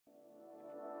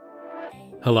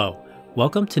Hello,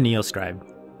 welcome to NeoScribe.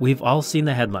 We've all seen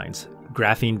the headlines.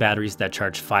 Graphene batteries that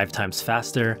charge 5 times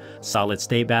faster,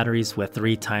 solid-state batteries with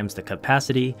 3 times the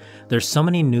capacity. There's so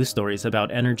many news stories about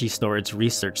energy storage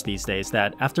research these days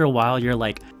that after a while you're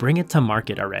like, bring it to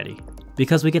market already.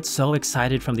 Because we get so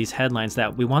excited from these headlines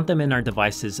that we want them in our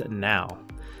devices now.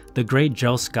 The great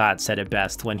Joe Scott said it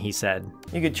best when he said,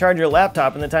 "You could charge your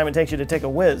laptop in the time it takes you to take a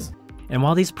whiz." And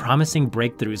while these promising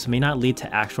breakthroughs may not lead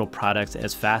to actual products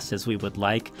as fast as we would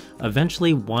like,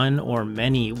 eventually one or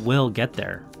many will get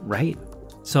there, right?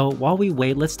 So while we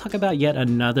wait, let's talk about yet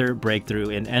another breakthrough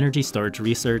in energy storage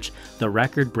research, the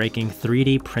record-breaking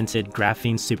 3D printed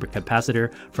graphene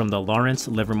supercapacitor from the Lawrence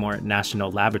Livermore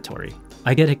National Laboratory.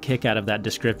 I get a kick out of that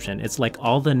description. It's like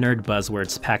all the nerd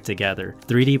buzzwords packed together.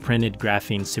 3D printed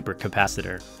graphene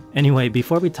supercapacitor. Anyway,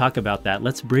 before we talk about that,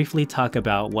 let's briefly talk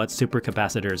about what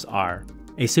supercapacitors are.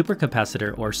 A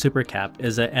supercapacitor, or supercap,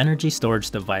 is an energy storage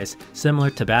device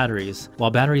similar to batteries. While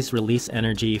batteries release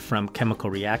energy from chemical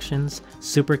reactions,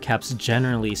 supercaps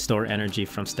generally store energy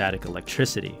from static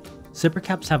electricity.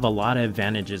 Supercaps have a lot of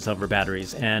advantages over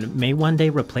batteries and may one day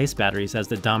replace batteries as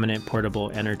the dominant portable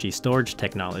energy storage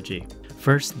technology.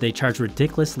 First, they charge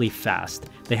ridiculously fast.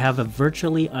 They have a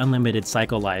virtually unlimited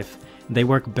cycle life. They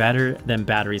work better than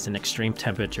batteries in extreme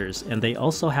temperatures, and they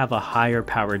also have a higher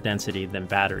power density than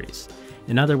batteries.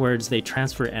 In other words, they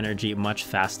transfer energy much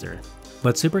faster.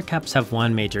 But supercaps have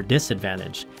one major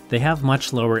disadvantage. They have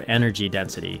much lower energy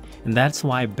density, and that's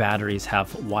why batteries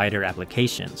have wider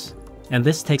applications. And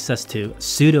this takes us to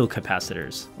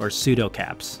pseudocapacitors, or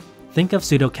pseudocaps. Think of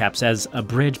pseudocaps as a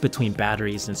bridge between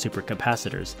batteries and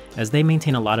supercapacitors, as they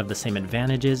maintain a lot of the same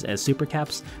advantages as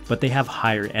supercaps, but they have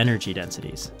higher energy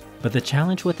densities. But the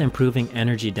challenge with improving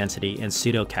energy density in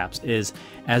pseudocaps is,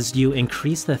 as you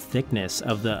increase the thickness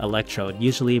of the electrode,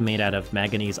 usually made out of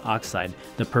manganese oxide,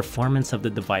 the performance of the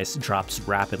device drops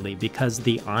rapidly because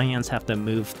the ions have to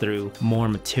move through more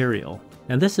material.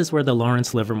 And this is where the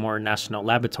Lawrence Livermore National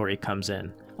Laboratory comes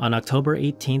in. On October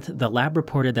 18th, the lab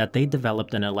reported that they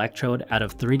developed an electrode out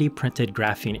of 3D printed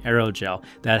graphene aerogel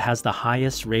that has the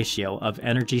highest ratio of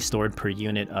energy stored per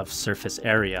unit of surface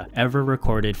area ever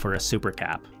recorded for a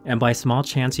supercap. And by small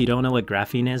chance you don't know what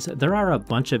graphene is, there are a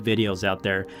bunch of videos out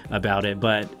there about it,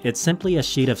 but it's simply a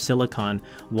sheet of silicon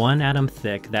 1 atom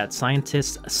thick that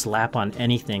scientists slap on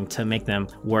anything to make them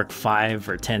work 5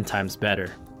 or 10 times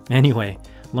better. Anyway,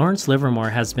 Lawrence Livermore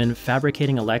has been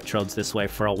fabricating electrodes this way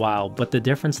for a while, but the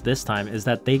difference this time is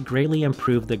that they greatly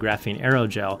improved the graphene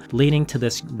aerogel, leading to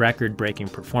this record-breaking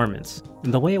performance.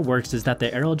 And the way it works is that the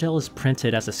aerogel is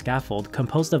printed as a scaffold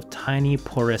composed of tiny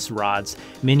porous rods,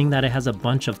 meaning that it has a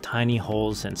bunch of tiny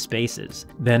holes and spaces.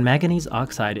 Then manganese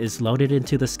oxide is loaded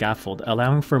into the scaffold,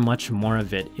 allowing for much more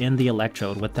of it in the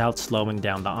electrode without slowing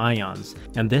down the ions.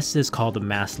 And this is called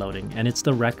mass loading, and it's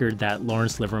the record that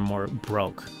Lawrence Livermore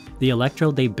broke. The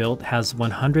electrode they built has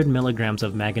 100 milligrams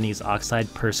of manganese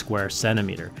oxide per square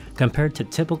centimeter, compared to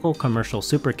typical commercial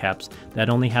supercaps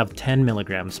that only have 10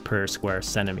 milligrams per square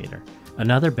centimeter.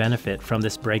 Another benefit from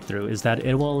this breakthrough is that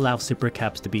it will allow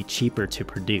supercaps to be cheaper to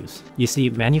produce. You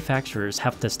see, manufacturers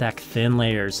have to stack thin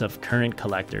layers of current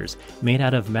collectors made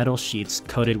out of metal sheets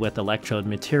coated with electrode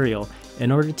material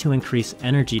in order to increase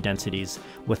energy densities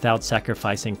without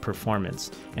sacrificing performance,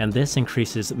 and this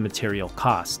increases material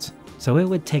costs. So it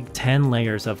would take 10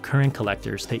 layers of current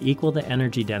collectors to equal the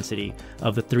energy density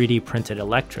of the 3D printed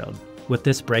electrode. With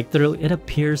this breakthrough, it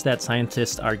appears that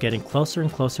scientists are getting closer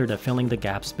and closer to filling the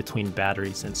gaps between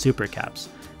batteries and supercaps.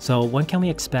 So when can we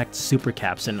expect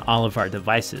supercaps in all of our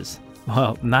devices?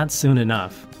 Well, not soon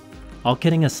enough. All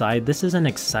kidding aside, this is an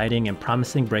exciting and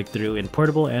promising breakthrough in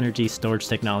portable energy storage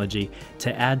technology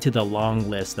to add to the long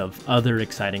list of other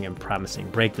exciting and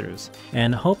promising breakthroughs.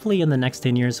 And hopefully in the next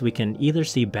 10 years we can either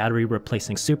see battery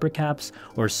replacing supercaps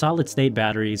or solid-state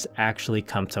batteries actually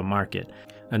come to market.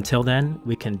 Until then,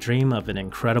 we can dream of an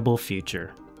incredible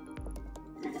future.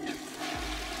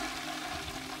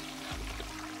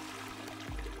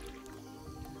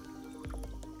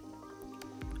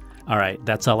 Alright,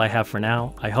 that's all I have for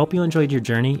now. I hope you enjoyed your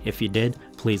journey. If you did,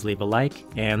 please leave a like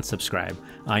and subscribe.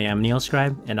 I am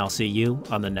NeoScribe, and I'll see you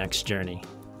on the next journey.